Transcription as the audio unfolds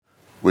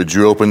Would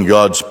you open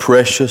God's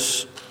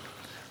precious,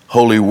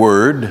 holy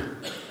word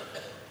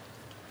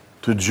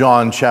to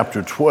John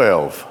chapter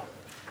 12?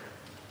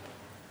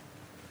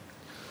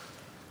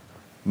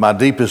 My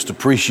deepest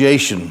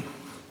appreciation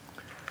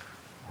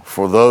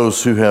for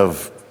those who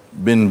have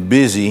been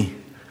busy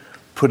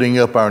putting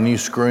up our new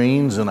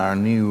screens and our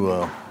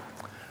new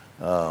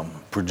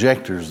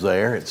projectors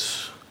there.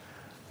 It's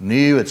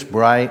new, it's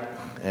bright,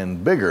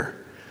 and bigger.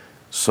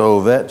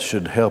 So that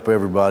should help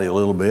everybody a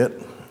little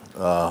bit,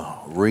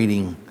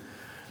 reading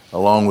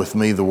along with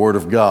me the Word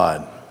of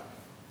God.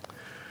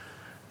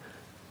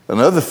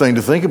 Another thing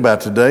to think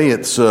about today,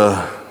 it's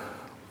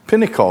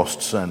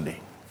Pentecost Sunday.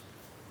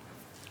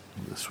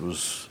 This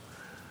was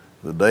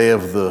the day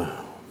of the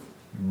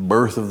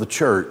birth of the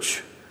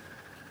church,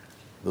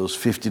 those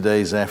 50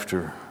 days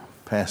after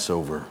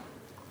Passover.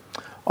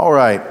 All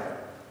right.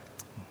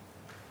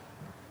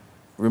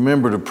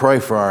 Remember to pray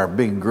for our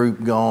big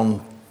group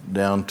gone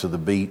down to the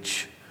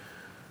beach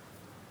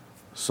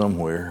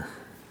somewhere.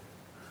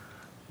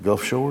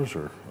 Gulf Shores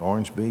or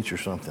Orange Beach or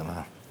something.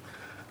 I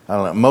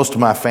don't know. Most of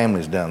my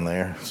family's down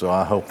there, so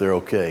I hope they're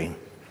okay.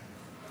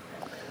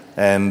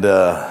 And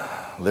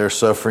they're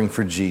suffering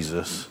for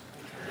Jesus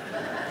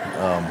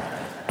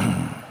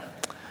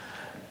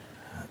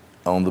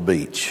on the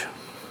beach.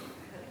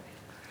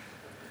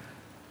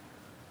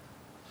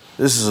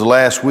 This is the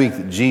last week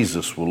that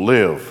Jesus will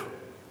live.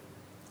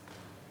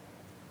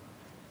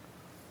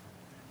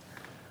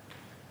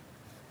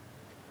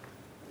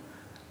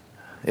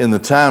 In the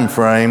time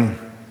frame,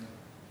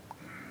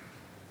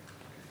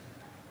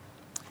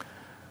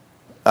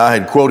 I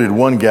had quoted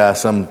one guy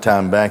some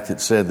time back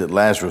that said that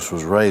Lazarus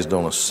was raised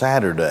on a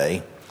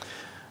Saturday.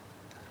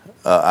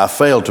 I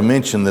failed to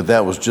mention that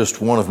that was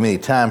just one of many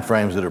time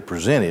frames that are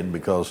presented,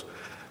 because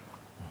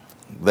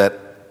that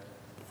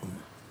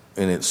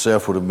in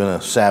itself would have been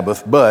a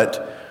Sabbath.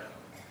 But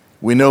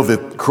we know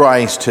that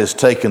Christ has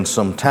taken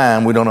some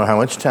time, we don't know how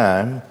much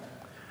time,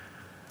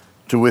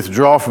 to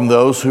withdraw from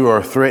those who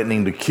are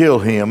threatening to kill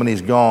him, and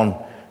he's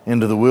gone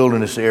into the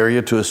wilderness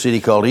area to a city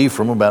called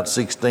Ephraim, about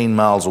 16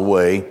 miles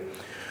away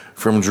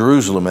from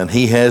Jerusalem. And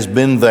he has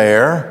been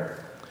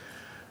there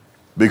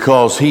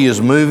because he is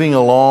moving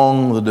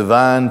along the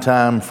divine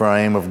time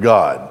frame of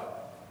God.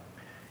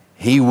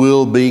 He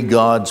will be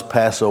God's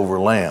Passover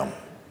lamb.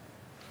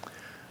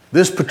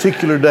 This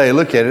particular day,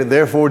 look at it,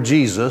 therefore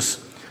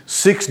Jesus,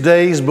 6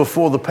 days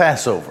before the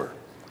Passover,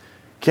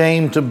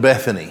 came to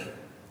Bethany.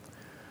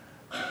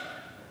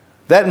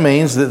 That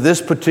means that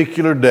this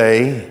particular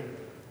day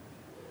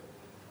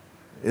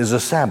is a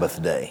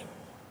Sabbath day.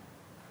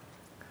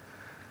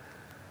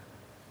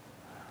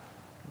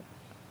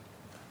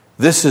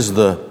 This is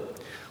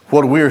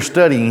what we're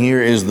studying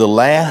here is the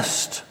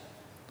last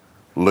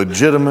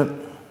legitimate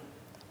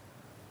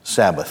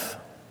Sabbath.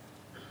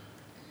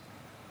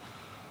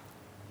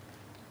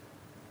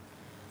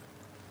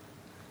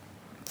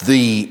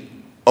 The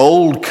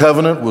old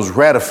covenant was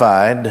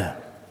ratified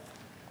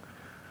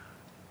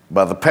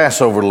by the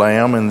Passover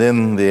lamb and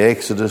then the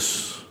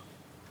Exodus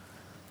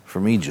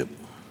from Egypt.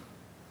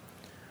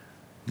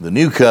 The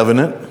new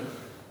covenant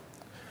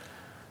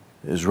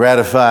is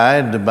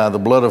ratified by the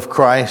blood of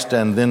Christ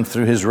and then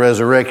through his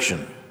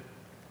resurrection.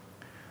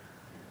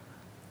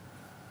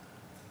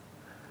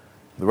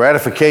 The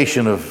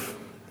ratification of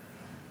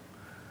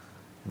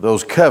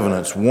those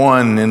covenants,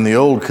 one in the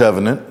old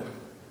covenant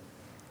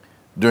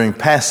during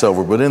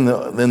Passover, but in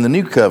the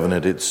new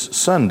covenant it's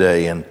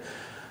Sunday, and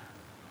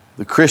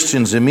the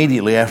Christians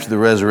immediately after the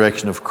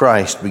resurrection of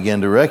Christ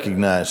began to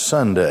recognize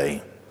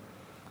Sunday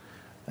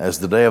as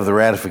the day of the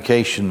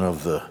ratification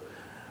of the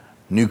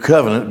new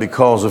covenant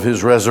because of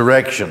his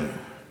resurrection.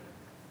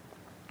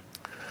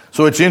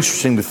 So it's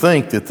interesting to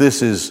think that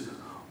this is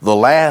the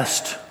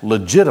last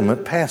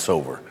legitimate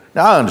Passover.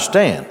 Now I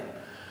understand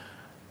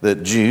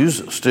that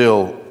Jews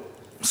still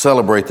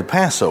celebrate the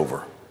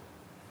Passover,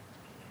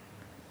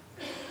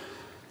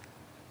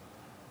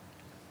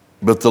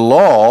 but the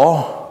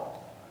law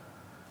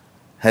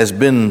has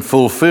been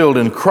fulfilled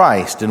in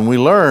Christ. And we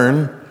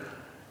learn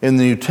in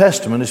the New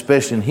Testament,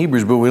 especially in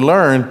Hebrews, but we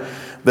learn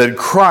that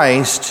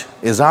Christ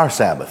is our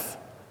Sabbath.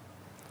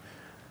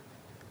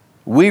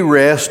 We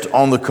rest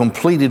on the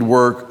completed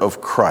work of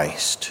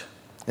Christ.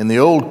 In the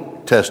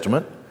Old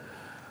Testament,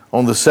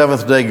 on the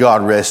seventh day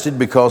God rested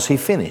because he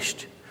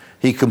finished.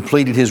 He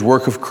completed his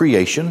work of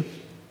creation.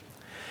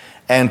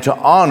 And to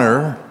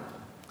honor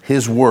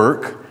his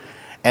work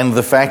and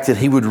the fact that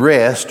he would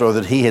rest, or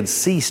that he had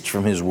ceased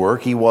from his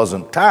work, he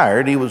wasn't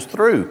tired, he was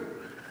through.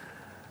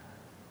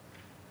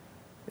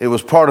 It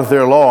was part of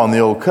their law in the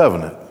Old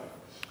Covenant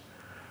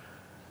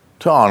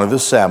to honor the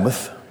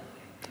Sabbath,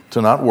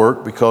 to not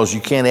work, because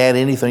you can't add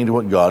anything to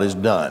what God has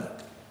done.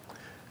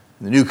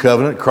 In the New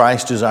Covenant,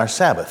 Christ is our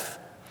Sabbath.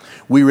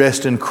 We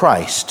rest in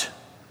Christ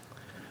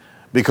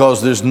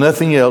because there's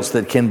nothing else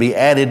that can be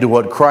added to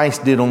what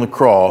Christ did on the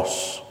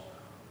cross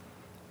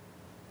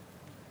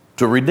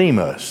to redeem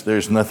us.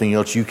 There's nothing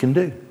else you can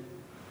do.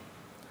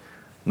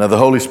 Now, the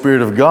Holy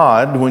Spirit of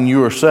God, when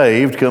you are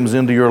saved, comes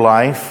into your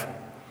life,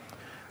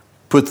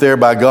 put there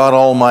by God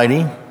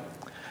Almighty,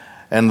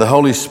 And the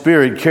Holy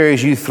Spirit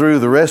carries you through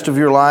the rest of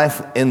your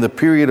life in the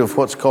period of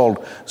what's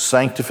called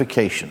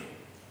sanctification.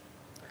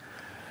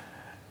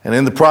 And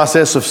in the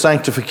process of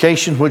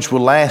sanctification, which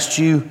will last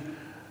you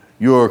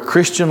your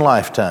Christian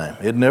lifetime,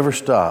 it never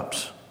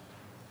stops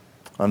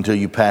until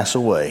you pass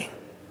away.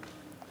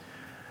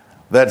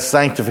 That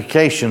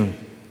sanctification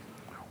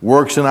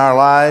works in our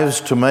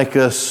lives to make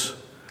us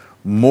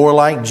more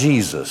like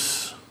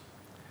Jesus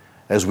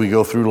as we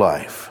go through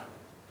life.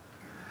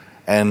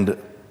 And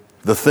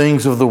the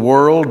things of the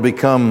world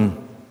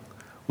become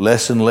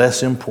less and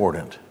less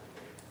important.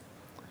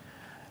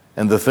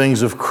 And the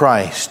things of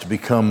Christ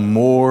become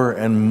more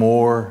and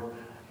more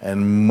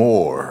and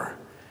more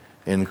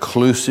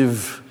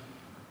inclusive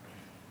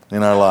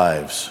in our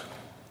lives.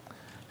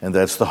 And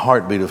that's the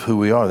heartbeat of who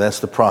we are. That's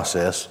the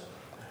process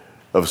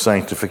of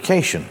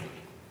sanctification.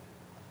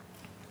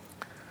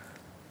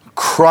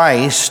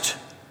 Christ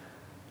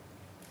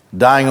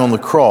dying on the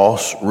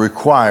cross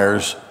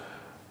requires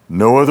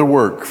no other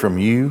work from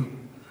you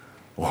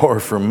or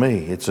from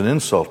me. It's an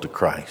insult to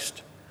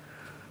Christ.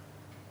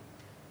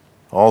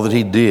 All that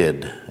he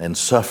did and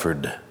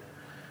suffered.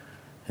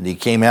 And he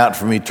came out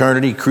from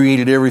eternity,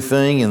 created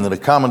everything, and then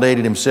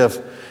accommodated himself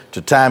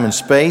to time and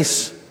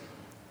space,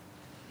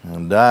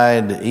 and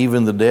died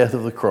even the death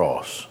of the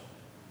cross.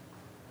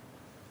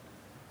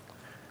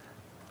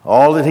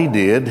 All that he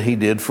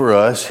did for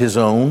us, his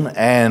own,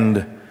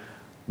 and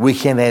we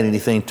can't add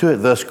anything to it.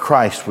 Thus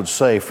Christ would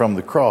say from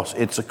the cross,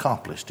 it's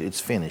accomplished, it's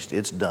finished,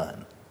 it's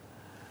done.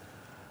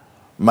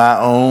 My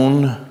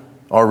own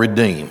are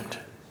redeemed.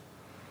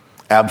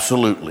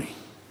 Absolutely.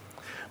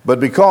 But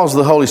because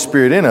the Holy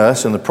Spirit in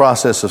us in the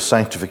process of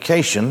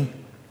sanctification,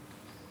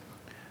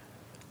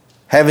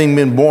 having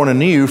been born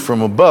anew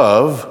from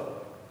above,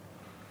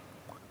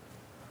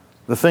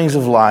 the things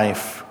of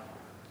life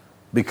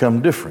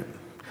become different.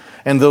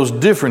 And those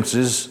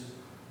differences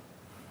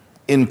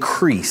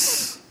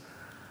increase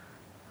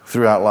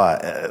throughout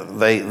life.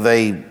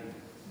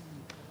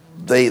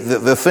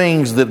 The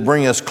things that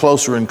bring us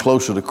closer and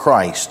closer to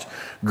Christ,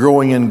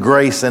 growing in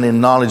grace and in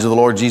knowledge of the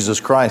Lord Jesus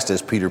Christ,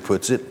 as Peter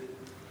puts it,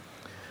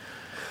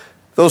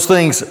 those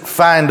things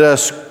find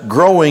us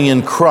growing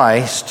in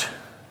Christ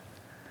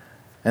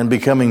and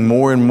becoming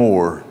more and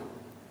more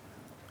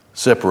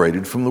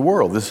separated from the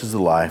world. This is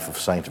the life of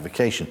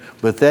sanctification.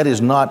 But that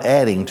is not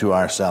adding to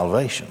our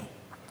salvation.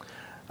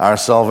 Our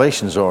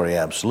salvation is already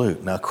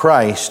absolute. Now,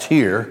 Christ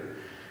here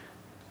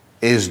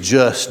is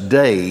just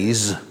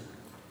days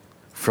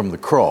from the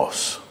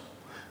cross.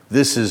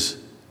 This is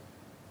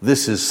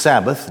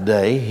Sabbath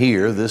day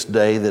here, this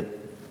day that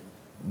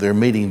they're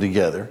meeting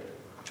together.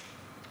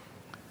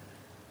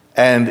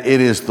 And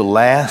it is the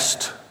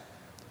last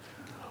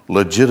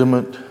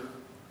legitimate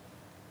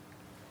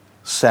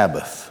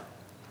Sabbath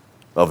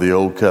of the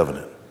Old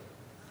Covenant.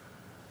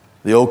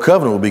 The Old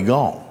Covenant will be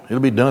gone.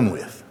 It'll be done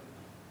with.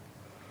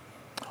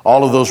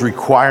 All of those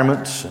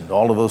requirements and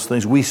all of those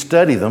things, we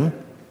study them.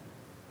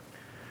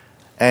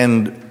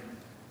 And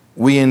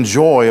we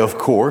enjoy, of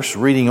course,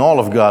 reading all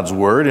of God's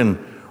Word, and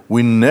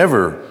we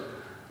never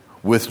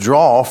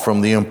withdraw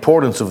from the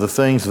importance of the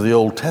things of the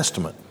Old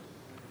Testament.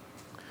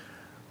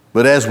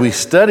 But as we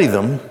study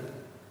them,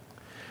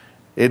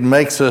 it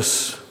makes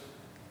us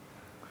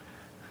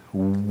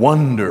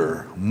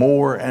wonder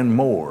more and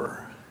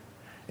more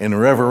in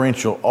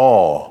reverential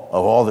awe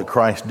of all that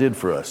Christ did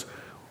for us.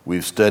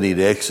 We've studied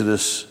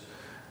Exodus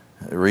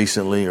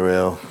recently,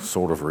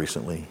 sort of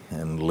recently,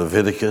 and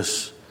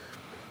Leviticus,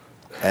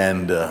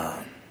 and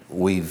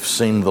we've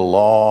seen the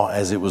law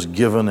as it was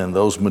given and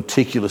those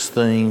meticulous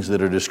things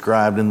that are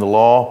described in the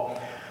law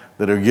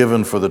that are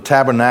given for the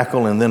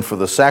tabernacle and then for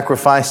the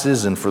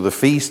sacrifices and for the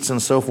feasts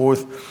and so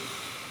forth.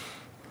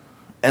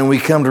 And we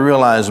come to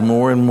realize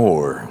more and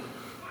more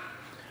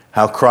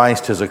how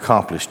Christ has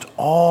accomplished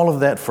all of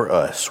that for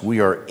us. We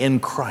are in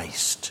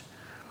Christ.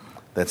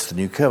 That's the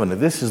new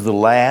covenant. This is the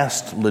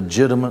last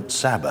legitimate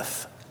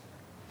Sabbath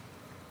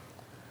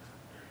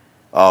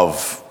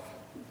of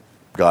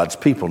God's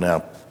people.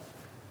 Now,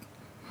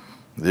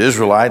 the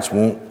Israelites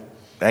won't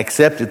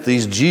accept it.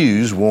 These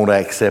Jews won't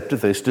accept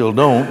it. They still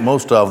don't,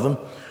 most of them,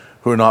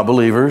 who are not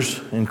believers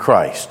in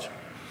Christ.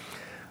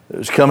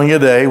 There's coming a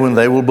day when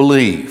they will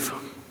believe.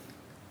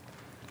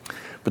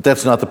 But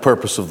that's not the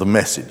purpose of the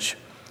message.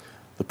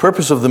 The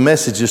purpose of the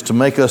message is to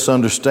make us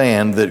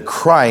understand that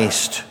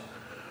Christ,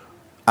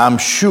 I'm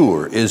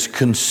sure, is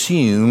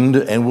consumed,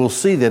 and we'll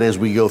see that as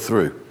we go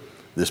through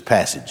this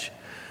passage,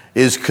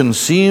 is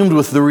consumed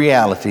with the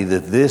reality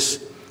that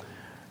this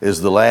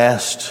is the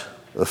last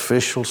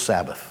official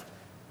Sabbath.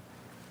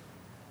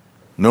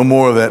 No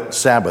more of that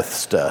Sabbath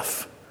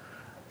stuff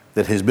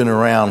that has been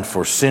around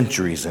for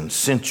centuries and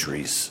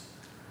centuries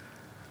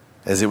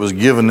as it was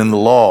given in the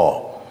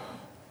law,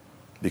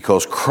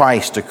 because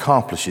Christ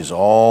accomplishes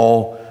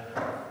all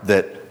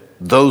that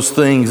those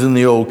things in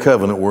the Old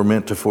Covenant were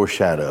meant to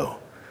foreshadow.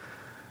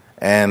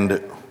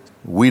 And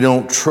we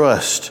don't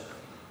trust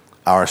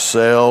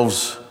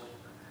ourselves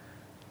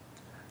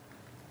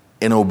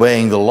in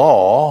obeying the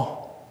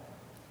law.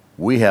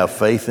 We have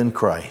faith in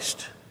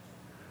Christ,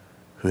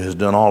 who has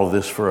done all of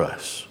this for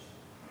us.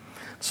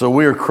 So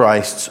we are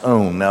Christ's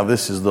own. Now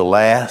this is the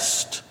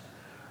last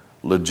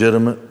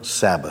legitimate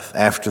Sabbath.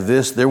 After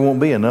this, there won't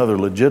be another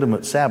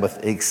legitimate Sabbath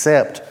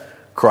except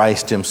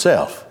Christ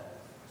himself,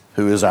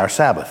 who is our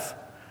Sabbath.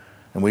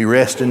 And we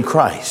rest in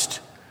Christ.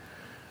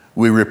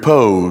 We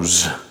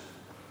repose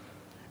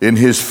in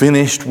his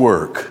finished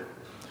work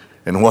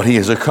and what he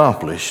has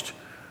accomplished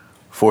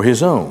for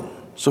his own.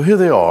 So here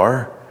they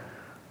are.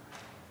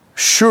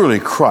 Surely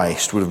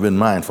Christ would have been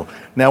mindful.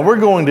 Now we're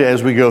going to,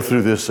 as we go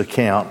through this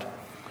account,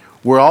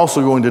 we're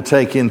also going to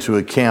take into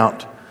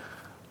account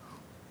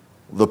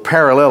the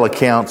parallel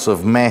accounts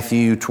of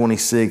Matthew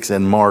 26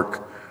 and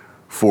Mark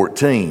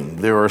 14.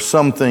 There are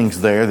some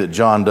things there that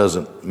John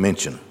doesn't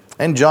mention.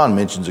 And John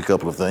mentions a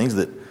couple of things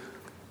that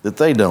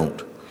they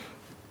don't.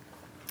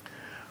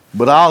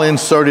 But I'll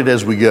insert it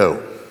as we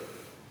go.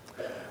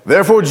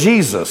 Therefore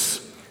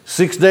Jesus,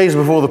 6 days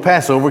before the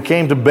Passover,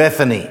 came to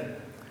Bethany.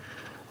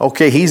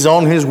 Okay, he's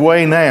on his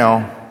way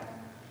now,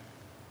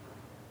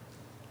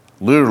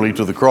 literally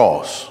to the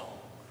cross.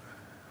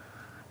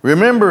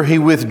 Remember, he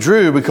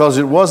withdrew because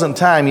it wasn't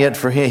time yet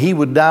for him. He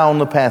would die on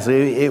the Passover.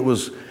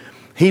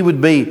 He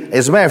would be,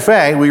 as a matter of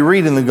fact, we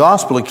read in the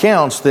gospel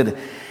accounts that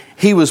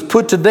he was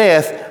put to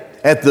death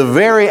at the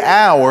very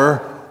hour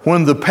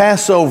when the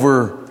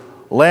Passover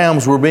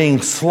lambs were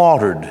being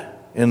slaughtered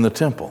in the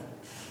temple.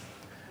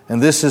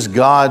 And this is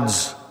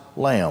God's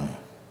lamb.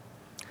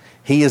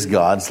 He is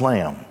God's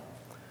lamb.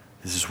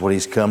 This is what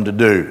he's come to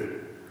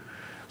do.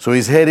 So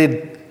he's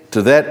headed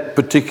to that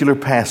particular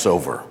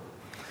Passover.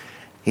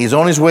 He's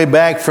on his way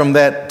back from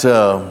that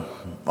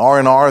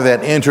R&R,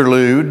 that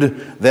interlude,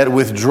 that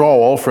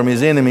withdrawal from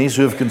his enemies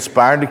who have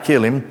conspired to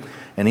kill him.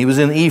 And he was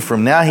in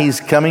Ephraim. Now he's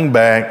coming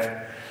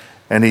back,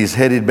 and he's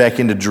headed back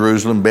into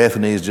Jerusalem.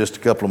 Bethany is just a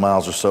couple of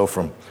miles or so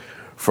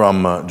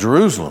from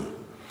Jerusalem.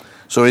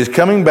 So he's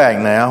coming back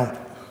now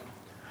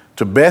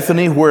to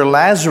Bethany, where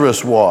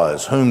Lazarus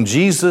was, whom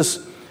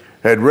Jesus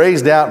had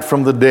raised out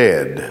from the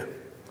dead.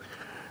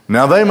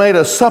 Now they made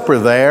a supper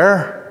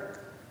there,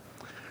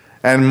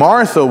 and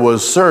Martha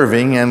was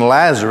serving, and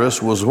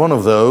Lazarus was one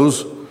of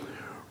those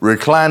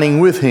reclining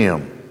with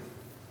him.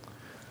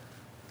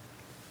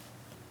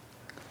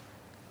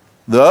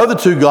 The other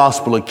two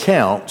gospel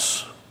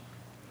accounts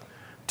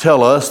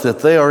tell us that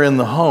they are in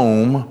the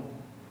home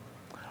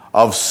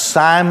of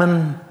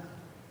Simon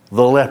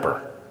the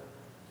leper.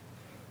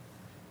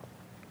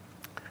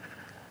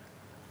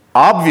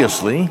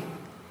 Obviously,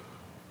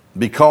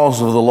 because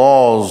of the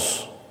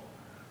laws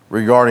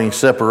regarding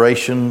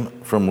separation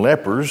from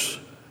lepers,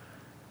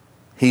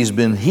 he's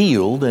been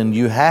healed, and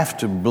you have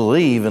to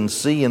believe and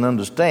see and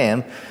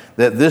understand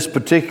that this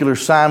particular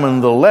Simon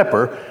the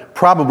leper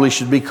probably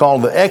should be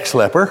called the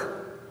ex-leper.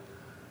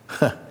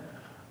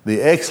 The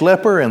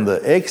ex-leper and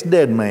the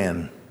ex-dead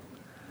man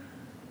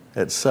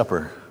at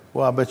supper.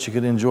 Well, I bet you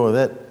could enjoy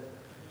that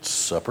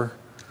supper.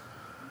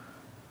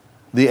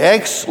 The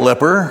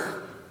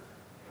ex-leper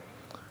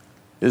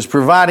is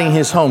providing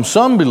his home.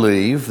 Some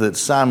believe that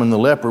Simon the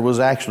leper was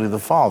actually the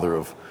father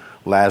of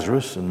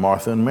Lazarus and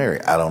Martha and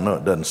Mary. I don't know.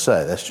 It doesn't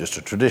say. That's just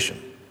a tradition.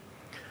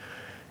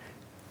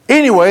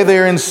 Anyway,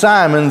 they're in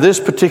this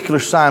particular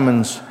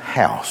Simon's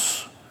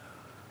house.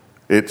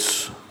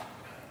 It's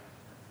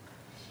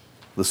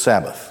the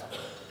Sabbath.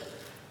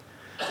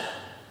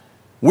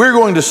 We're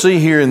going to see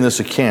here in this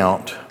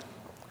account,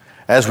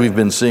 as we've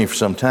been seeing for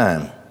some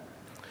time,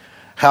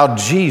 how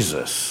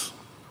Jesus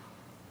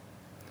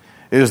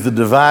is the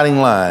dividing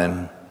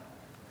line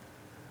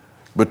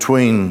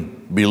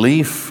between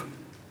belief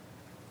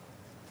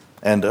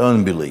and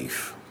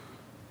unbelief.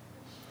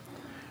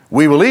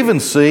 We will even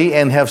see,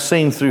 and have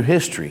seen through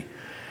history,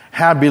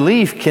 how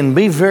belief can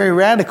be very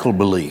radical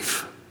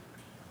belief.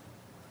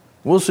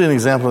 We'll see an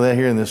example of that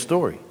here in this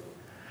story.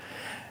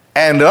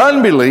 And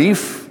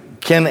unbelief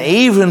can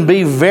even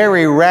be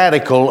very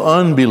radical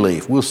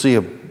unbelief. We'll see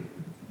an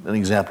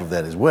example of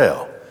that as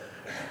well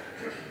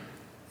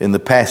in the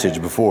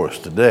passage before us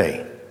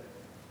today.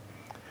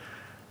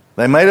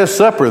 They made a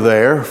supper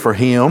there for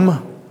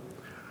him,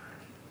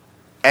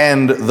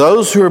 and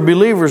those who are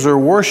believers are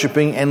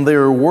worshiping, and they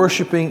are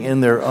worshiping in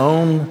their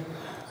own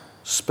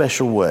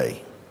special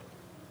way.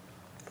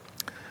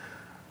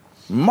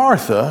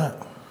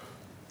 Martha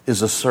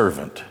is a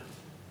servant.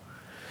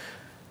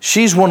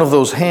 She's one of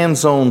those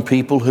hands-on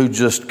people who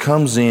just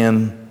comes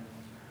in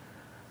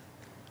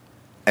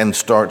and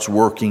starts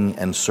working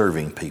and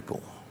serving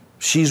people.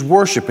 She's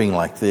worshiping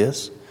like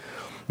this.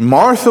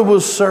 Martha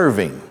was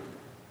serving.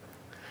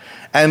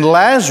 And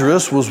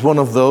Lazarus was one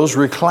of those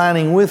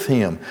reclining with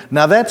him.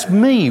 Now that's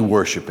me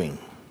worshiping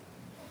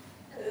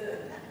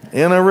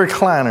in a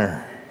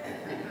recliner.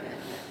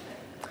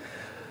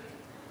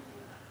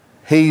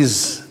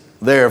 He's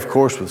there, of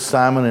course, with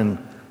Simon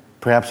and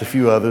perhaps a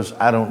few others.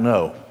 I don't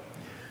know.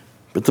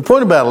 But the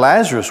point about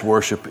Lazarus'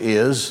 worship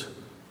is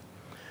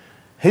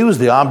he was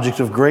the object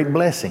of great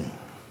blessing.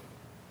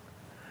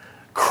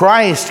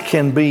 Christ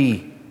can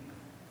be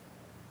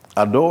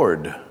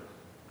adored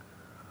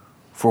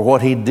for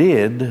what he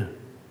did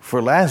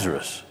for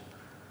Lazarus.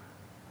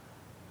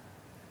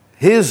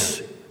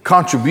 his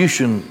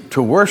contribution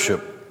to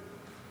worship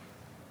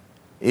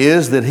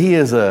is that he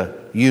is a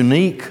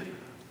unique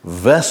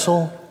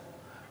vessel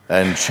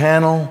and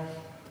channel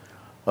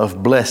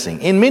of blessing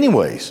in many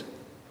ways.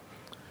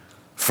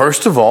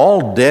 First of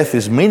all, death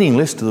is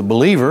meaningless to the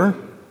believer.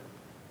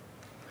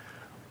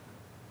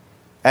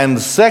 And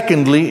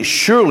secondly,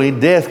 surely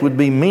death would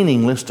be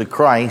meaningless to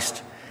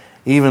Christ,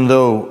 even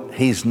though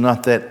he's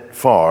not that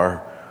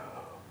far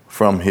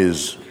from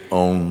his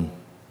own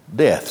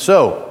death.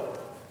 So,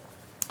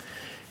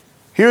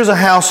 here's a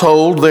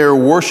household. They're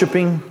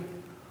worshiping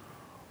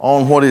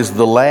on what is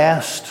the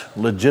last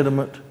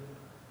legitimate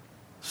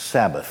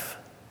Sabbath.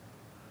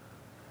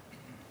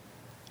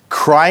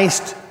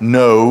 Christ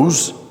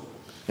knows,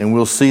 and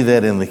we'll see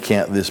that in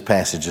this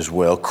passage as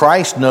well,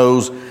 Christ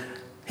knows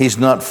he's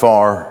not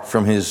far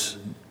from his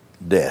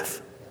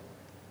death.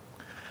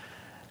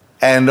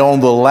 And on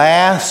the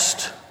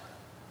last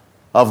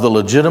of the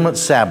legitimate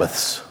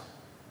Sabbaths,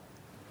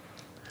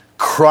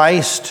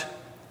 Christ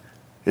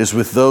is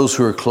with those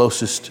who are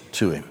closest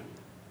to him.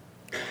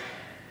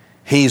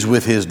 He's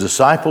with his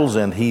disciples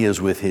and he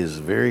is with his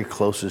very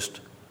closest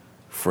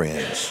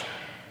friends.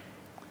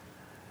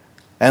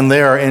 And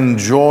they are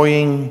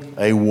enjoying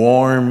a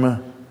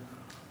warm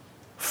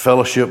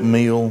fellowship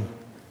meal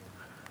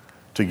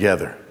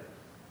together.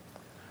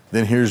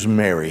 Then here's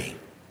Mary.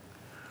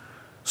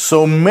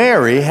 So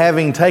Mary,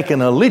 having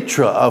taken a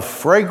litra of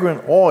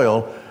fragrant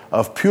oil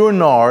of pure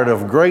nard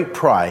of great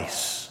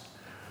price,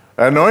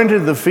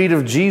 anointed the feet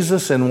of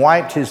Jesus and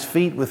wiped his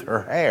feet with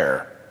her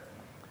hair.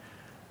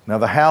 Now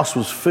the house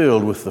was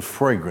filled with the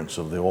fragrance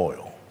of the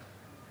oil.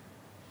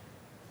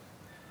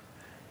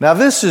 Now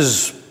this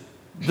is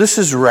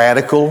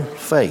radical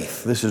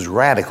faith. This is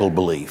radical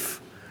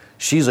belief.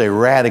 She's a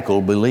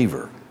radical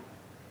believer.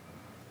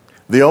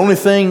 The only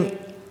thing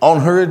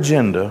on her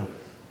agenda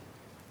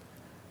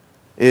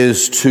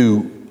is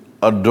to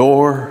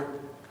adore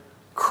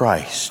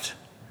Christ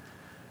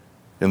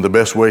in the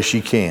best way she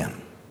can.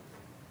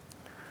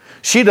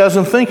 She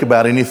doesn't think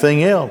about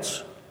anything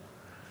else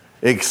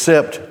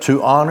except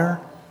to honor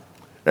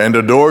and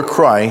adore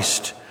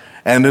Christ,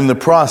 and in the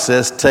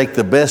process take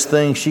the best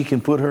thing she can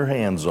put her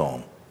hands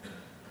on.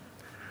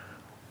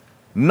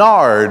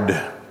 Nard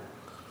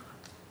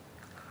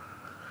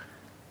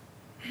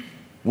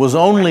was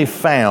only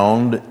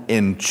found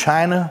in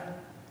China,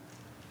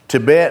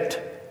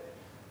 Tibet,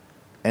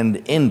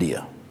 and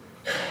India.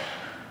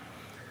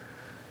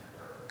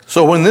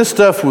 So when this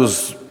stuff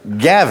was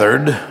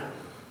gathered,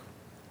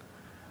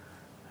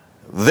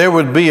 there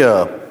would be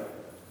a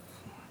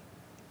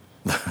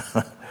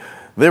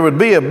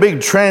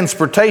big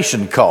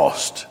transportation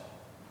cost.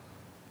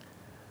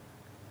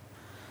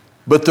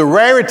 But the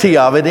rarity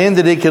of it, in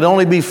that it could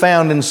only be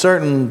found in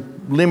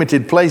certain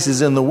limited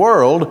places in the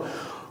world,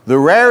 the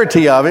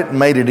rarity of it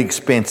made it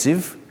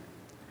expensive.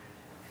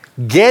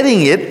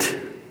 Getting it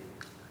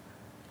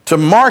to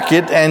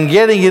market and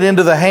getting it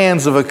into the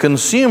hands of a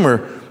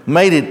consumer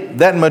made it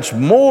that much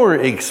more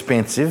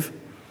expensive.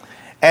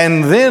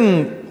 And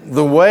then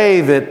the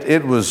way that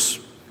it was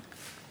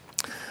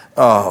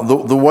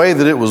the way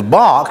that it was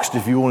boxed,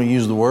 if you want to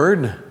use the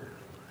word,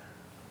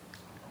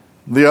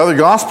 the other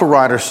gospel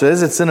writer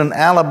says it's in an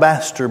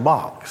alabaster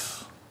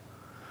box.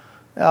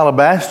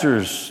 Alabaster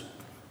is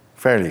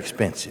fairly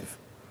expensive.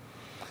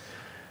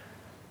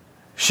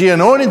 She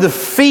anointed the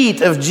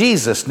feet of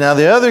Jesus. Now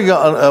the other,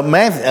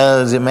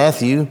 is it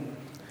Matthew?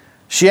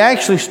 She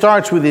actually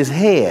starts with his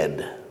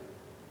head.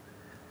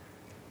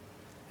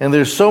 And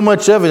there's so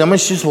much of it. I mean,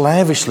 she just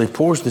lavishly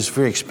pours this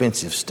very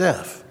expensive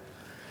stuff.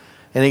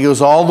 And he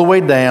goes all the way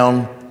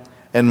down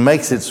and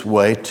makes its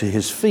way to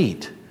his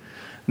feet.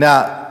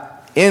 Now,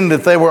 in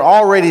that they were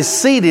already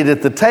seated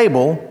at the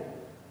table,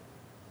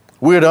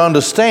 we're to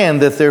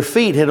understand that their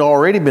feet had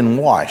already been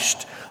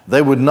washed.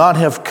 They would not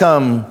have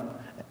come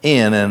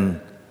in and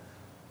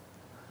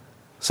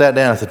sat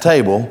down at the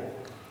table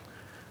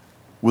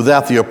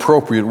without the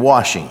appropriate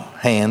washing,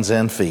 hands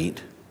and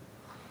feet.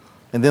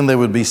 And then they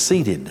would be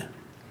seated.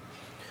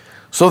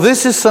 So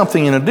this is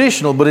something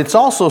additional, but it's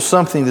also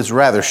something that's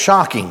rather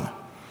shocking.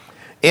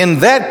 In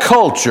that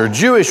culture,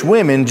 Jewish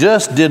women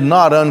just did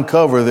not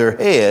uncover their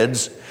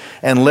heads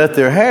and let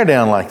their hair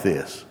down like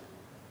this.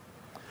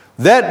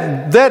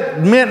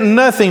 That meant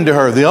nothing to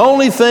her. The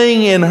only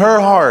thing in her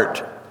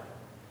heart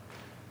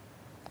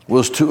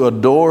was to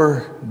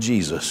adore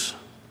Jesus.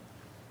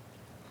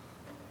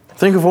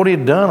 Think of what he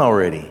had done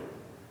already.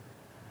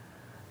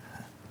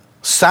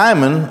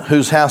 Simon,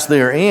 whose house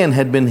they are in,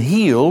 had been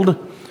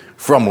healed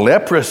from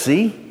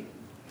leprosy.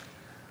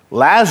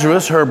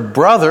 Lazarus, her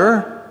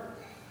brother,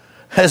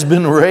 has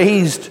been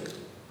raised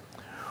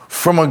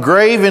from a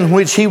grave in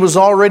which he was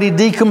already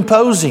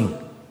decomposing.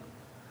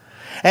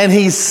 And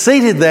he's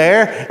seated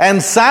there,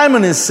 and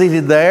Simon is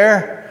seated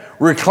there,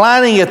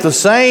 reclining at the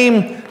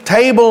same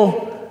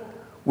table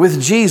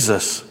with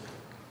Jesus.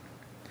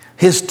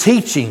 His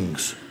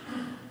teachings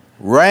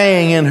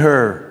rang in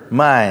her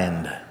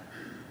mind.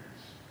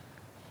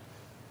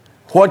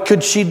 What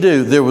could she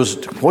do?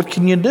 What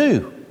can you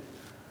do?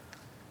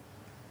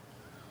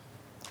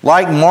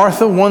 Like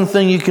Martha, one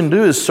thing you can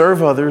do is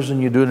serve others,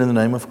 and you do it in the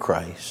name of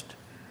Christ.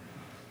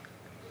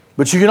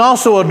 But you can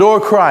also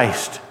adore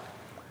Christ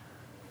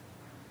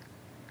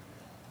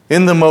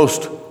in the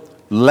most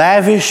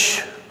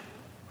lavish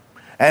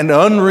and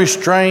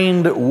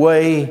unrestrained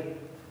way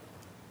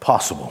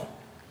possible.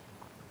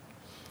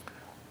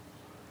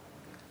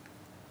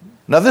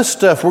 Now, this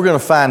stuff we're going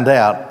to find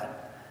out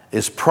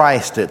is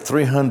priced at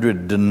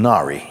 300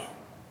 denarii.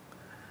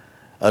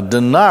 A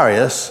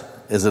denarius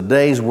is a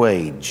day's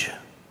wage.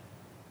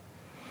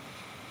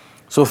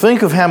 So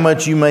think of how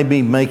much you may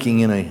be making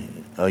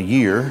in a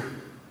year.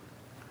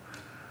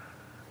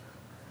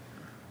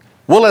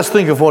 Well, let's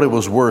think of what it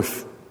was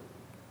worth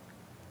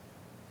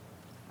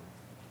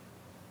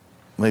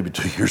maybe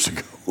 2 years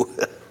ago.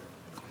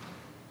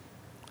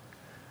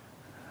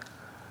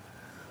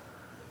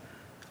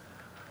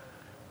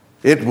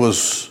 It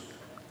was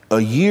a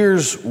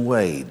year's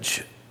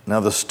wage.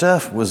 Now, the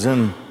stuff was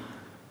in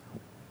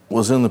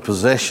the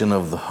possession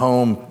of the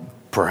home,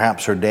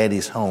 perhaps her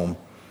daddy's home.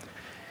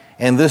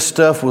 And this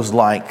stuff was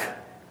like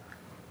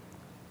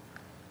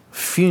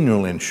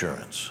funeral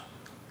insurance.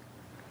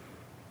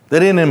 They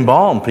didn't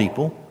embalm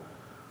people.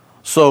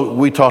 So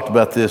we talked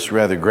about this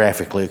rather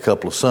graphically a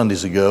couple of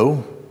Sundays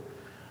ago,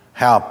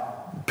 how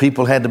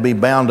people had to be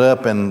bound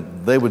up,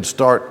 and they would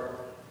start,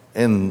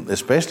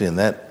 especially in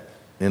that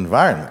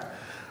environment,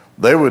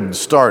 they would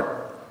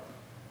start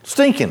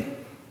stinking.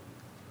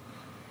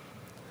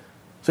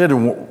 So you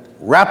had to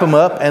wrap them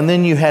up, and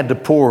then you had to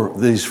pour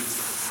these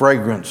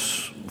fragrant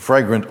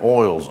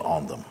oils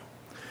on them.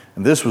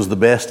 And this was the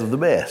best of the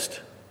best.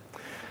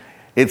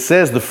 It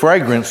says the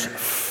fragrance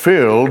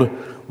filled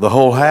the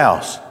whole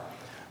house.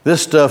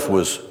 This stuff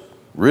was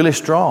really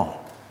strong.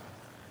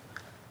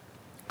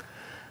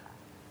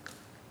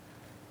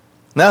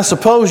 Now,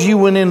 suppose you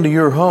went into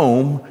your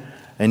home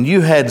and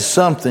you had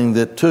something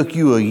that took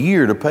you a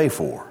year to pay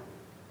for.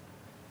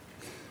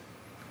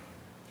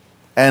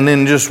 And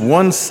in just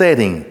one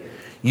setting,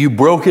 you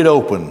broke it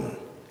open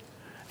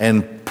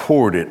and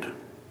poured it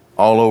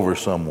all over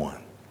someone.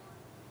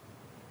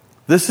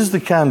 This is the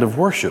kind of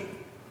worship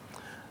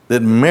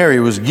that Mary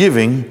was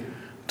giving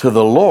to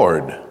the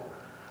Lord,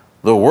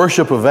 the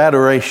worship of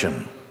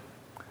adoration.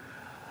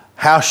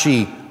 How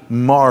she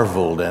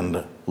marveled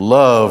and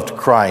loved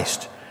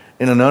Christ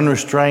in an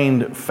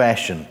unrestrained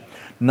fashion,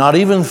 not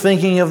even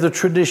thinking of the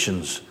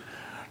traditions,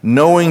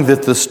 knowing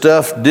that the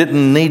stuff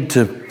didn't need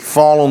to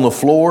fall on the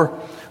floor,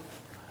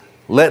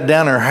 let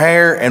down her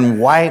hair and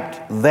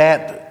wiped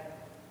that,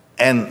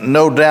 and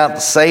no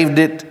doubt saved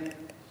it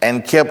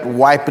and kept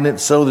wiping it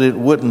so that it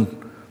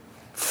wouldn't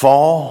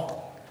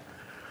fall.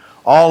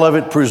 All of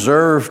it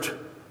preserved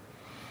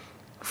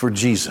for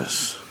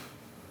Jesus.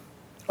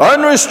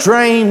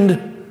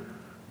 Unrestrained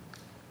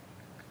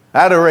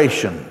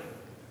adoration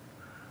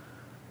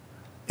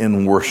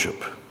in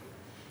worship,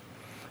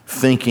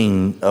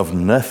 thinking of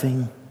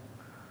nothing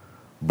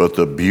but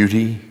the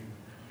beauty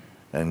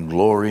and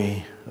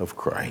glory of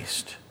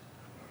Christ.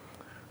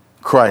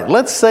 Christ.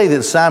 Let's say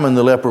that Simon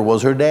the leper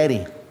was her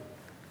daddy,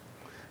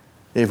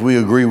 if we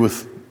agree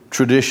with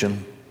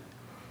tradition.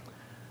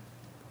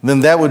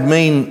 Then that would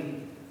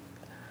mean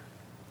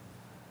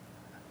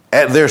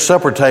at their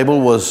supper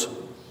table was,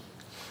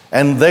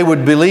 and they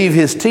would believe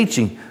his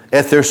teaching,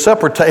 at their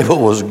supper table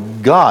was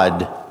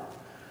God,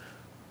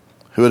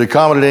 who had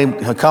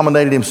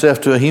accommodated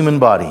himself to a human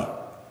body,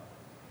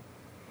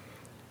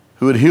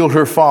 who had healed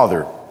her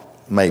father,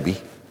 maybe,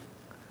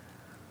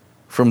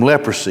 from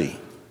leprosy,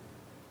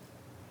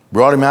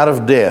 brought him out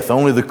of death.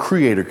 Only the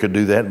Creator could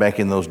do that back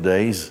in those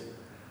days.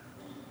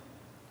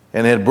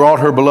 And had brought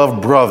her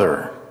beloved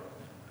brother,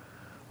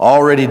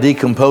 already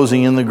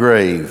decomposing in the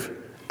grave,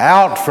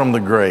 out from the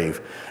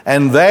grave.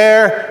 And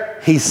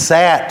there he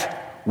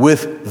sat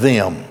with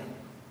them.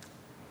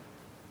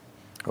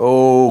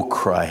 Oh,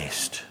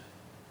 Christ,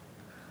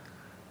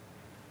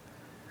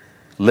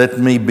 let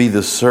me be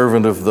the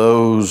servant of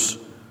those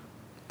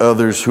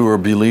others who are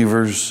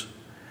believers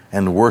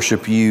and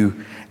worship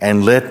you,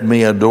 and let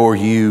me adore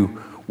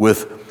you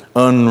with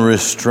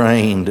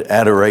unrestrained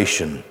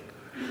adoration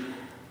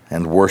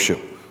and worship.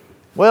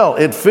 Well,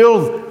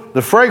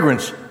 the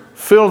fragrance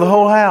filled the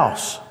whole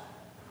house.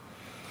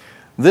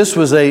 This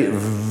was a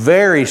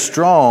very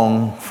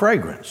strong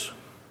fragrance.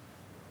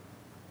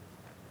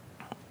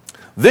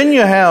 Then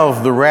you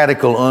have the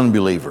radical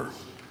unbeliever,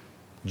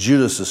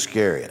 Judas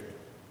Iscariot.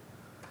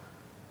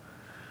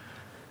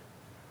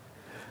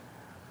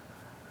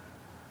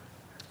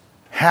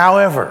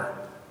 However,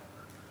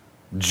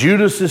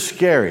 Judas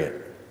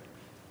Iscariot,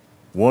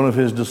 one of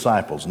his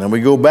disciples. Now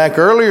we go back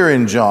earlier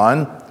in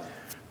John,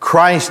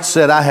 Christ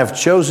said, I have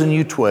chosen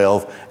you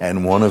 12,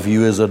 and one of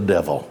you is a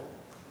devil.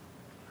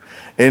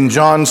 In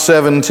John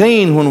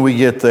 17, when we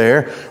get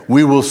there,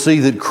 we will see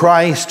that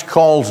Christ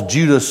calls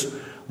Judas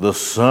the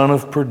son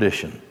of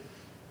perdition,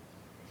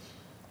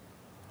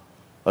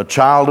 a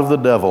child of the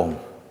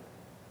devil,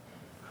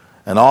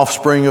 an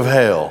offspring of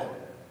hell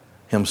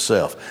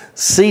himself,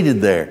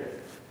 seated there,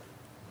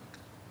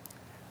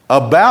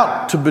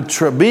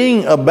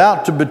 being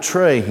about to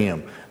betray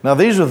him. Now,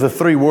 these are the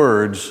three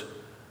words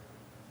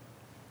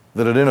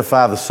that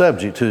identify the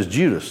subject, who is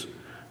Judas: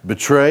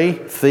 betray,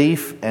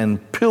 thief,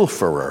 and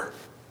pilferer.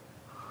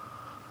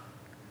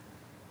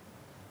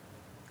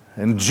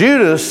 And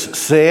Judas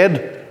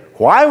said,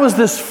 "Why was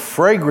this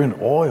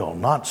fragrant oil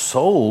not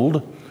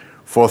sold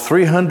for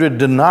 300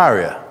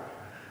 denarii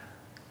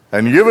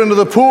and given to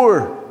the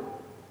poor?"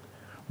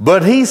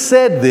 But he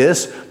said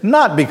this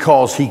not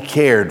because he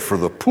cared for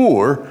the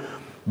poor,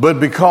 but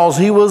because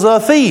he was a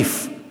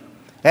thief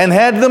and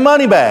had the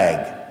money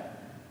bag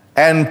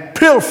and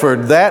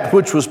pilfered that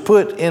which was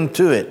put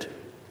into it.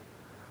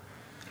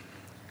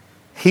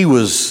 He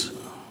was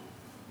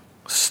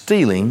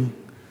stealing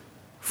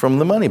from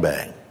the money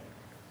bag.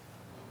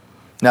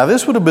 Now,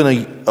 this would have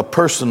been a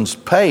person's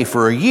pay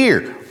for a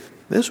year.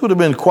 This would have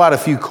been quite a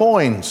few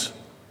coins.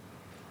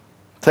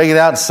 Take it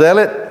out, sell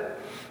it,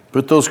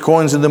 put those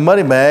coins in the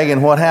money bag,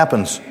 and what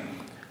happens?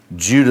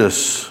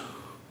 Judas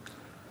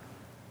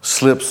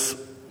slips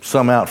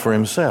some out for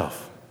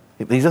himself.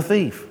 He's a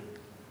thief.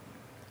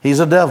 He's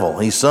a devil.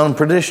 He's son of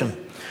perdition.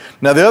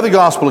 Now, the other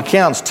gospel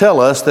accounts tell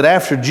us that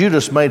after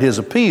Judas made his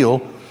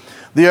appeal,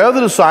 the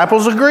other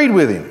disciples agreed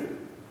with him.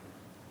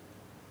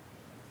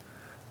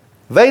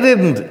 They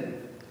didn't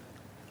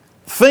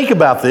think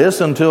about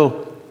this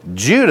until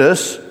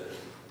Judas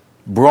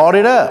brought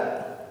it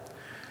up.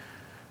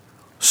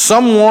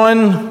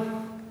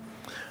 Someone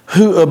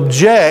who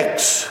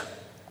objects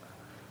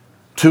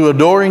to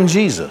adoring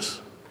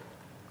Jesus.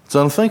 It's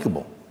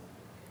unthinkable.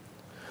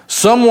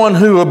 Someone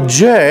who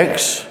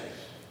objects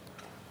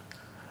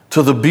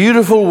to the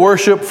beautiful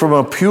worship from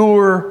a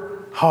pure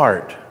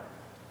heart.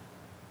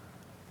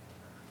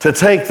 To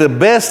take the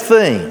best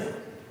thing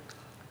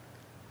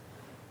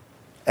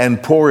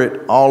and pour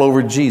it all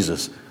over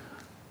Jesus.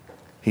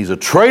 He's a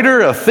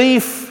traitor, a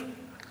thief,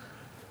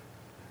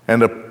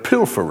 and a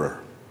pilferer.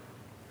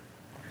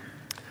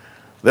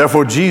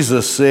 Therefore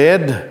Jesus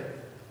said,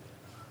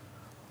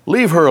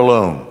 "Leave her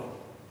alone,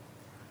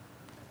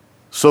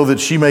 so that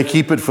she may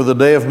keep it for the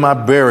day of my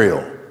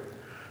burial.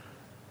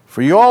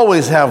 For you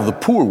always have the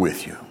poor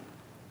with you,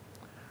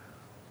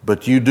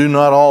 but you do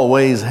not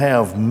always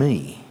have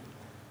me."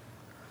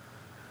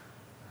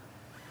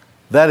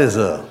 That is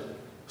a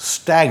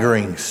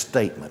staggering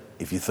statement,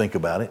 if you think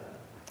about it.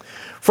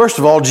 First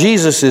of all,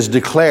 Jesus is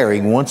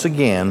declaring once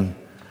again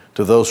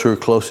to those who are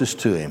closest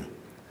to him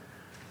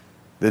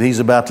that he's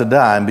about to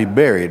die and be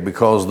buried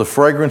because the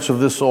fragrance of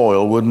this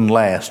oil wouldn't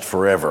last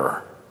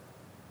forever,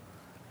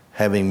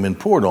 having been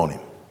poured on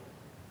him.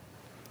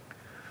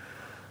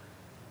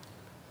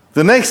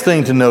 The next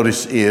thing to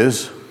notice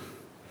is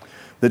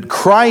that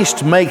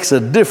Christ makes a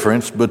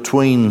difference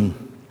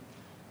between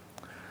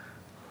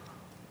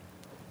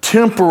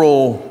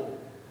temporal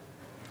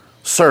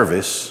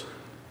service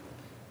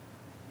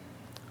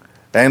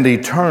and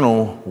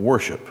eternal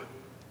worship.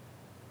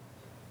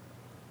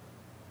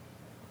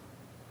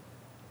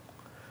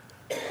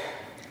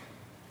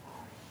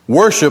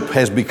 Worship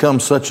has become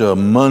such a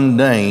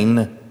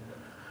mundane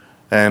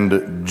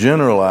and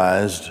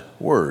generalized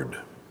word.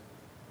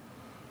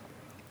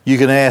 You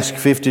can ask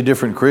 50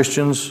 different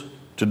Christians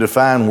to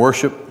define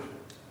worship,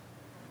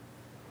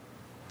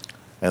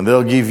 and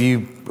they'll give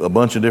you a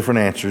bunch of different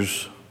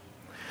answers.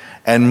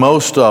 And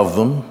most of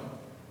them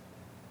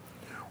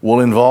will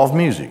involve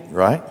music,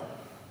 right?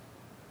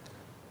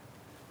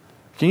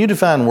 Can you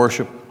define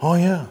worship? Oh,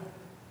 yeah.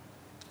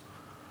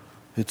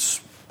 It's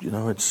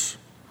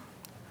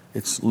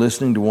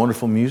listening to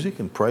wonderful music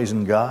and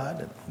praising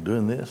God and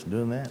doing this and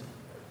doing that.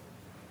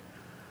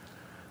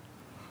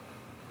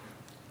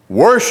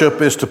 Worship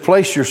is to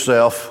place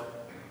yourself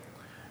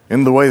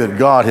in the way that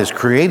God has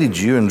created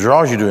you and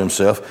draws you to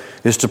himself,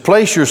 is to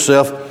place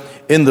yourself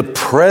in the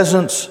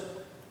presence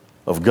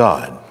of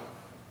God.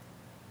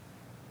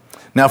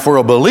 Now, for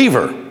a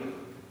believer,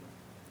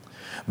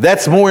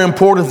 that's more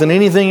important than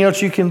anything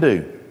else you can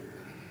do.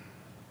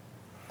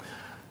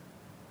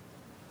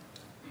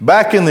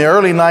 Back in the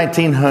early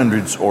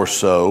 1900s or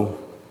so,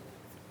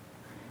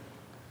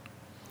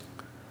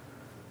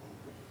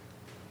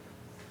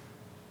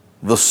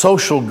 the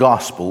social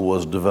gospel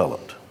was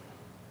developed.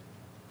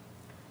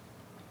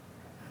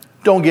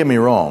 Don't get me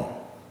wrong.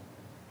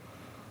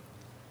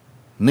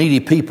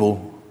 Needy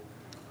people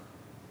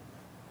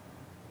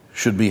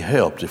should be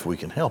helped if we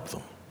can help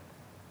them.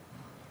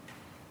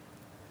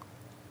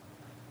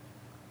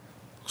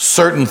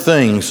 Certain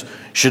things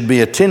should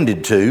be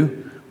attended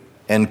to,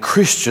 and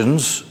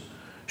Christians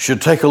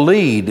should take a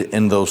lead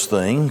in those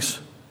things.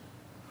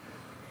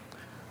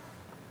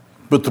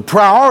 But the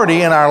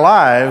priority in our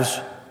lives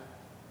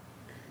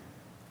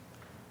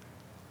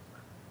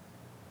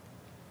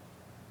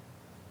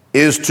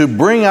is to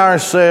bring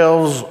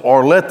ourselves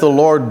or let the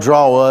Lord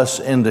draw us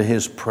into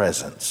his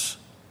presence.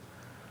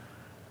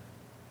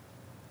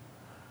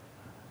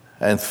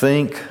 And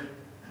think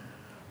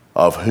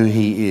of who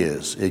he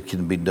is. It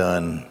can be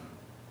done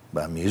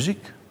by music.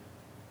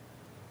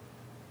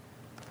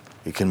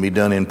 It can be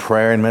done in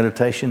prayer and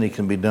meditation. It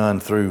can be done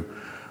through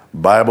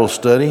Bible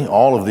study,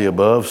 all of the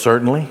above,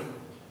 certainly.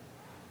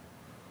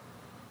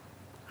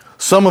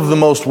 Some of the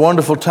most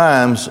wonderful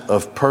times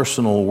of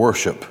personal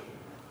worship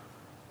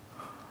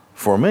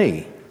for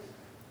me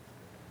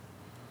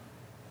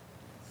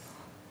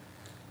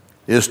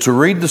is to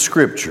read the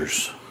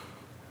Scriptures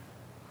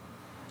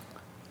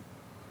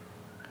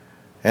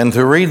and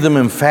to read them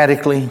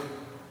emphatically,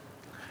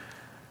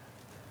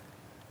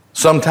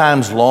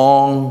 sometimes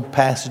long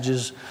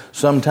passages,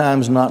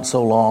 sometimes not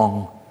so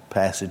long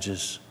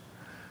passages,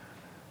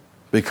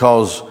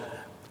 because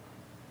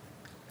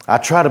I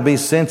try to be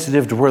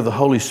sensitive to where the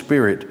Holy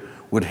Spirit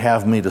would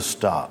have me to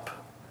stop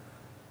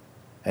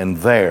and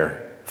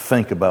there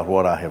think about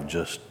what I have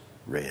just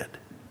read.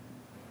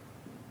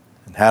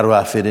 And how do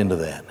I fit into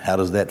that? How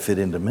does that fit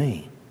into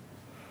me?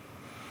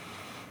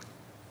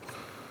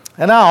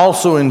 And I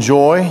also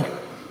enjoy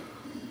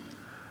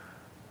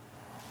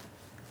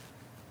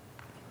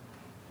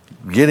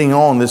getting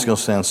on. This is going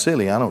to sound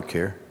silly. I don't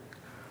care.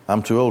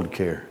 I'm too old to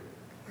care.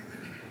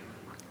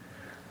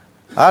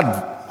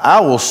 I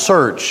will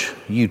search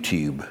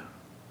YouTube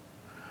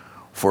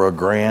for a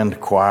grand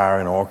choir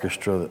and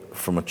orchestra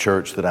from a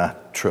church that I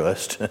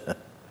trust,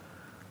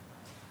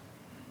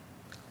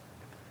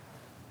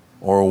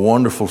 or a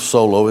wonderful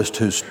soloist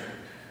whose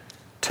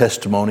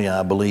testimony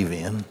I believe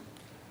in,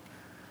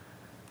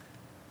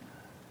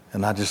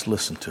 and I just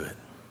listen to it.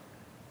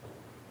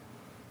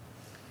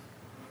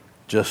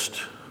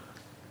 Just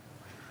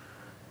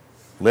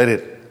let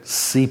it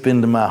seep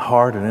into my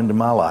heart and into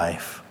my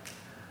life,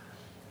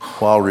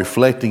 while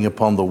reflecting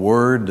upon the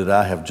Word that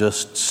I have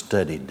just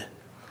studied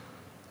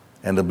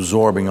and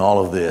absorbing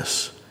all of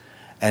this,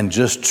 and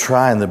just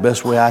trying the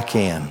best way I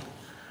can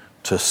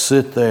to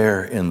sit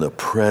there in the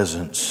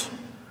presence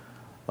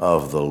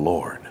of the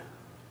Lord.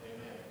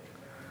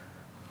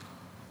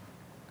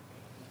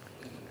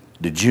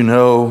 Did you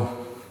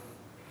know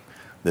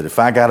that if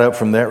I got up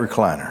from that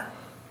recliner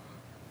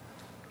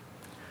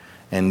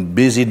and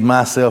busied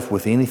myself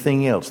with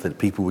anything else that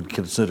people would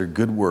consider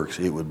good works,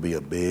 it would be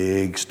a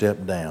big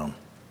step down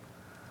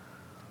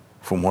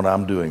from what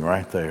I'm doing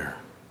right there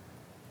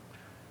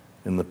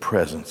in the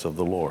presence of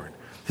the Lord?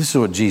 This is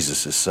what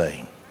Jesus is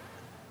saying.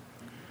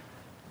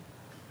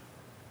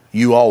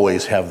 You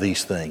always have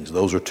these things.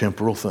 Those are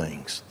temporal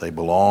things. They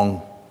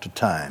belong to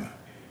time.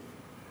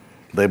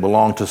 They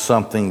belong to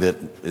something that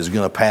is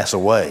going to pass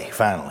away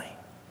finally.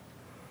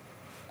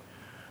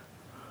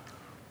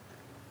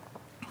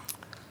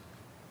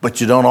 But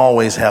you don't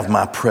always have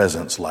my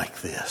presence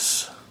like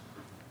this.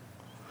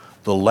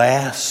 The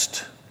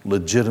last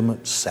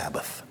legitimate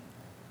Sabbath,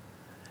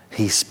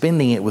 He's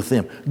spending it with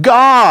them.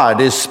 God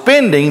is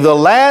spending the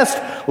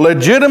last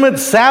legitimate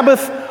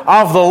Sabbath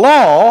of the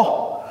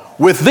law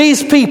with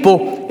these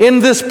people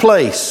in this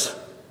place.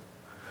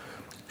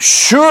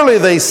 Surely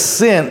they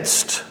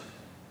sensed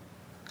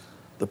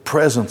the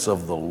presence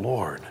of the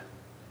Lord.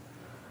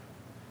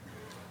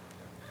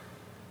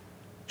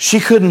 She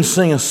couldn't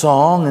sing a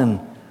song,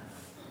 and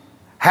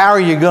how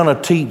are you going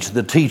to teach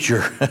the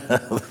teacher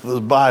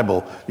the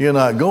Bible? You're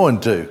not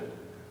going to.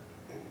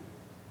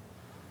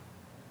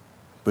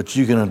 But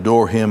you can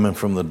adore Him and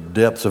from the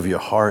depths of your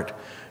heart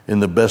in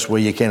the best way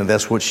you can. And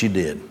that's what she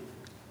did.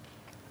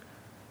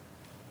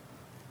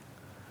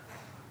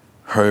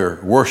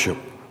 Her worship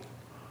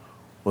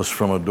was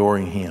from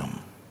adoring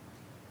Him.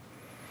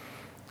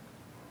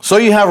 So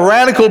you have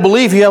radical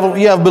belief. You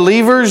have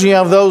believers. You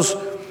have those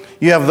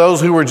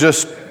who were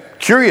just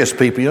curious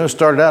people. You know,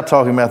 started out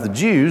talking about the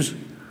Jews.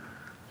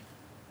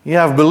 You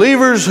have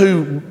believers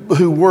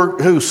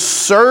who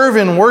serve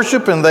in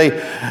worship, and they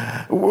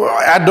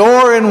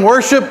adore in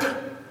worship,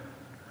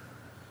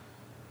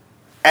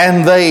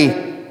 and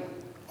they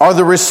are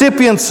the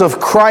recipients of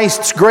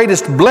Christ's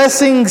greatest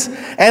blessings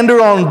and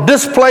are on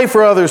display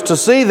for others to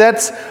see.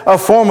 That's a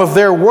form of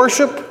their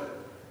worship.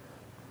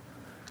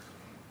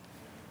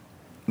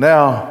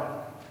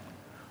 Now,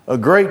 a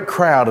great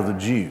crowd of the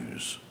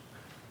Jews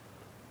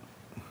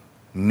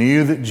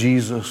knew that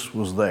Jesus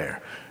was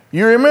there.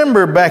 You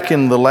remember back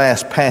in the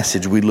last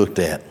passage we looked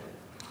at,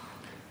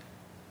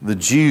 the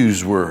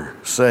Jews were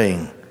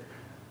saying,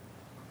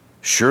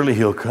 surely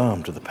He'll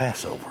come to the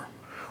Passover.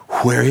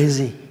 Where is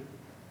He?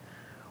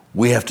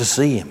 We have to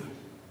see Him.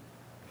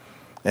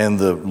 And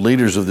the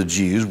leaders of the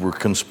Jews were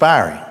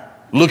conspiring,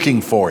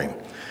 looking for Him.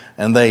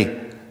 And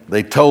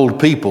they told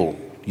people,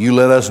 you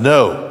let us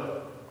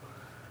know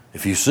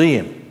if you see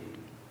Him.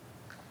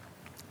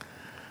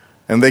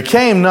 And they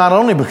came not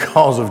only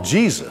because of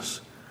Jesus,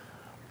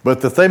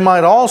 but that they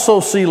might also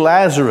see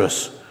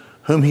Lazarus,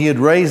 whom He had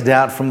raised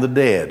out from the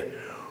dead.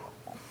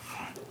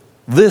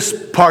 This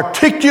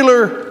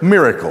particular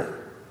miracle,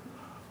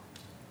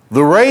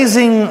 the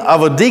raising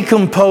of a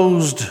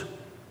decomposed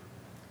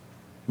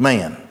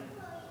man,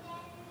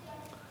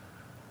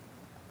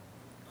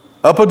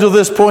 up until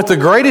this point, the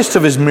greatest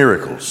of His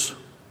miracles.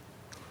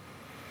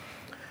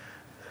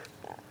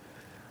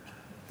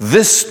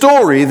 This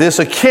story, this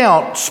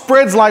account,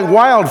 spreads like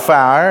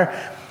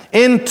wildfire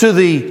into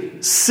the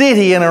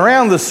city and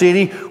around the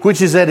city,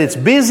 which is at its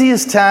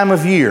busiest time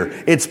of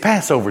year. It's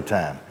Passover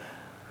time.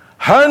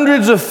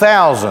 Hundreds of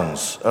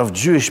thousands of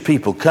Jewish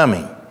people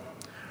coming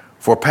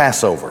for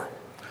Passover.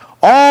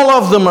 All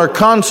of them are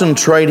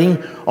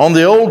concentrating on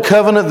the old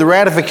covenant, the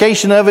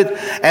ratification of it,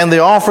 and the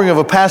offering of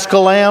a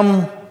paschal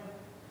lamb.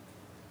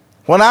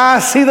 When I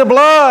see the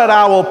blood,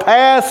 I will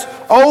pass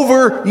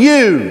over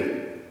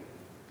you.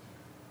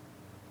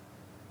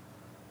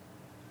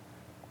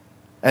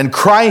 And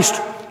Christ,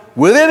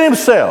 within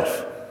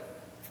himself,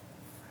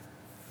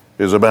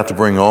 is about to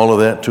bring all of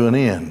that to an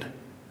end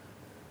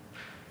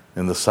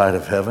in the sight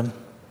of heaven.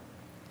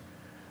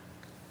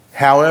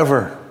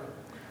 However,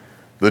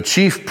 the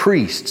chief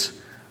priests,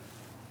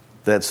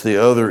 that's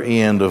the other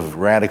end of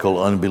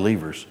radical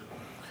unbelievers.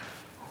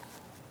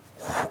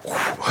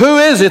 Who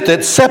is it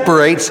that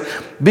separates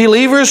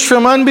believers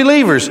from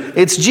unbelievers?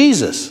 It's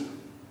Jesus.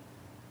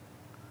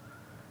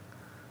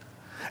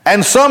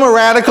 And some are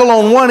radical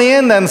on one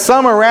end and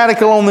some are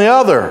radical on the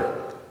other.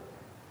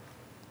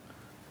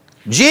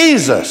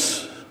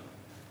 Jesus.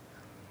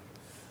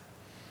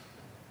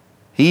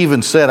 He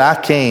even said,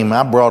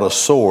 I brought a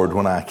sword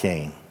when I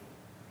came.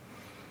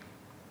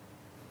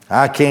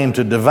 I came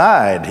to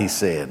divide, he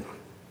said.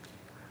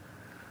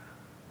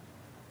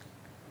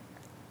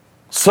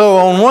 So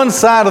on one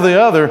side or the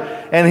other,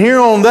 and here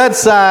on that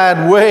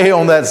side, way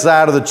on that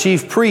side of the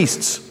chief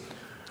priests,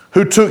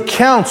 who took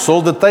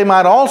counsel that they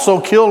might also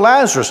kill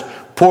Lazarus.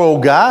 Poor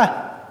old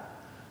guy.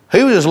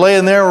 He was just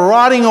laying there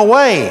rotting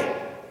away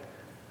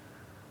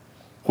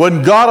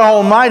when God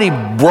Almighty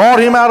brought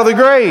him out of the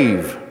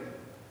grave.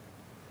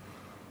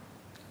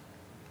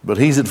 But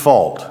he's at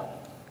fault.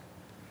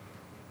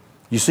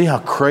 You see how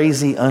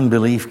crazy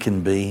unbelief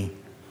can be?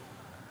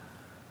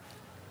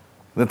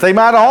 That they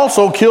might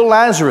also kill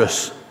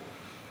Lazarus.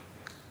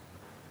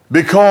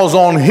 Because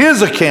on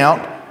his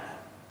account,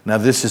 now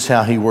this is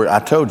how he worked. I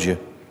told you,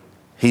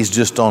 he's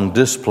just on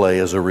display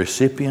as a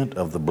recipient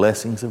of the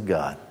blessings of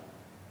God.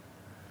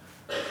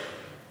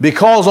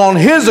 Because on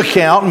his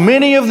account,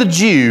 many of the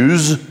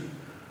Jews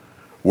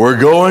were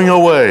going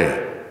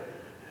away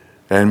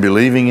and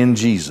believing in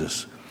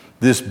Jesus.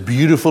 This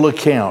beautiful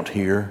account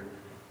here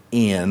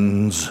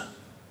ends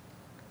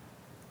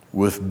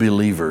with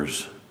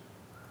believers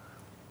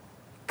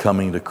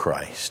coming to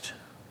Christ.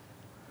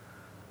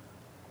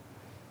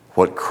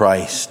 What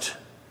Christ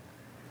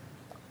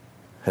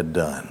had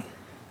done.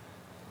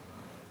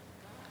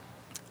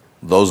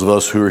 Those of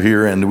us who are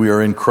here and we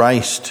are in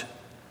Christ,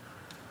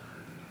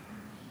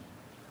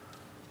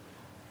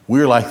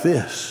 we're like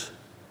this.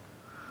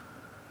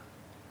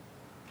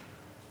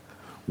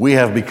 We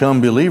have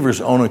become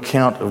believers on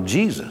account of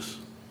Jesus.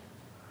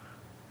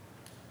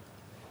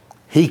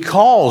 He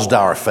caused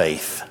our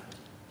faith.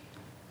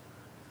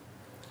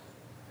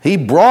 He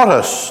brought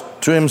us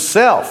to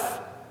himself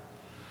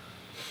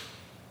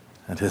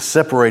and has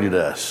separated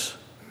us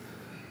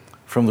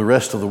from the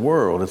rest of the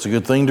world. It's a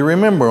good thing to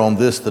remember on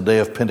this, the day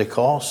of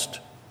Pentecost,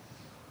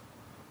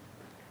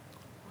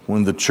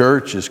 when the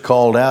church is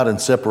called out and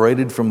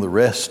separated from the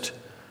rest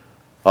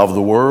of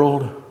the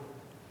world.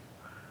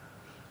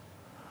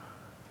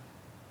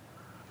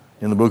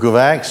 In the book of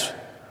Acts,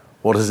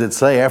 what does it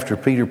say after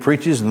Peter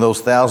preaches and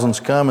those thousands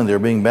come and they're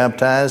being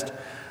baptized?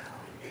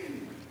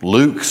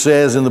 Luke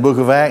says in the book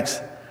of Acts,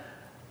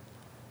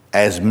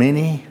 as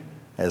many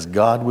as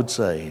God would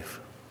save.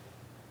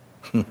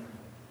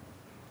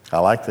 I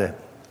like that.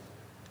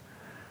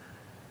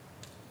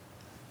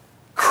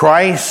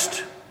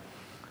 Christ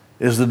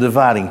is the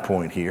dividing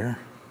point here.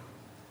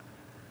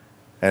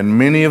 And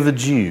many of the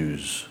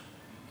Jews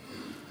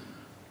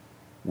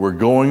were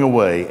going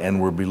away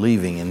and were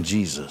believing in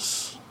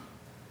Jesus.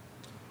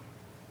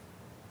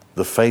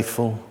 The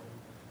faithful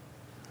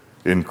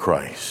in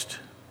Christ.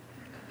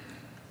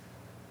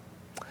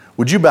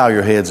 Would you bow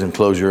your heads and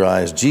close your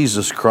eyes?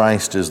 Jesus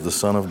Christ is the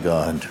Son of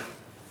God.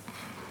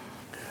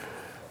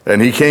 And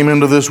he came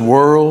into this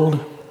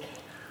world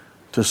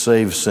to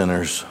save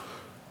sinners.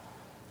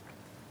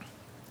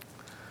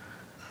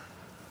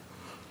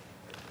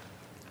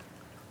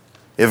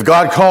 If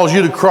God calls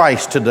you to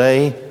Christ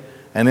today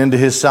and into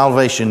his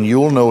salvation,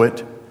 you'll know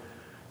it.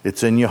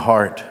 It's in your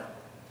heart.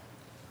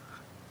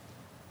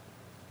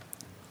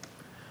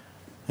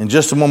 In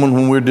just a moment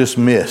when we're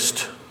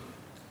dismissed,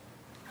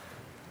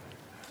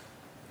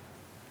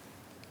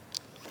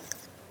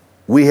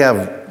 we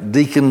have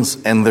deacons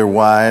and their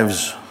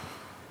wives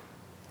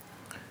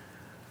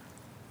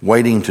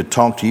waiting to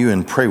talk to you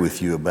and pray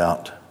with you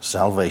about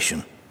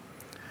salvation,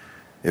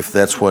 if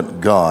that's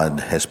what God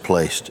has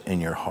placed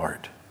in your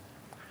heart.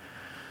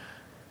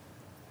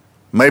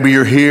 Maybe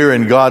you're here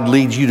and God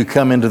leads you to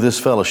come into this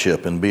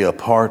fellowship and be a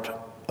part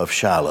of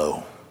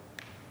Shiloh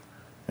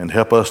and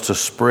help us to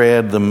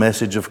spread the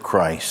message of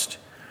Christ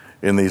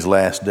in these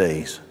last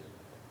days.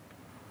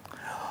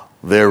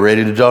 They're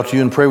ready to talk to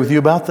you and pray with you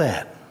about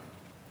that,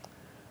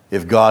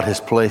 if God has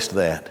placed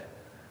that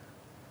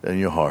in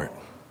your heart.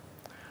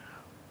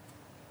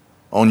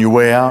 On your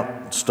way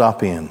out,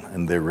 stop in,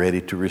 and they're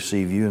ready to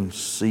receive you and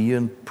see you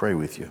and pray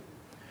with you.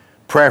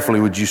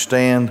 Prayerfully, would you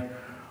stand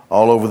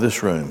all over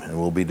this room, and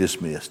we'll be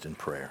dismissed in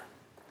prayer.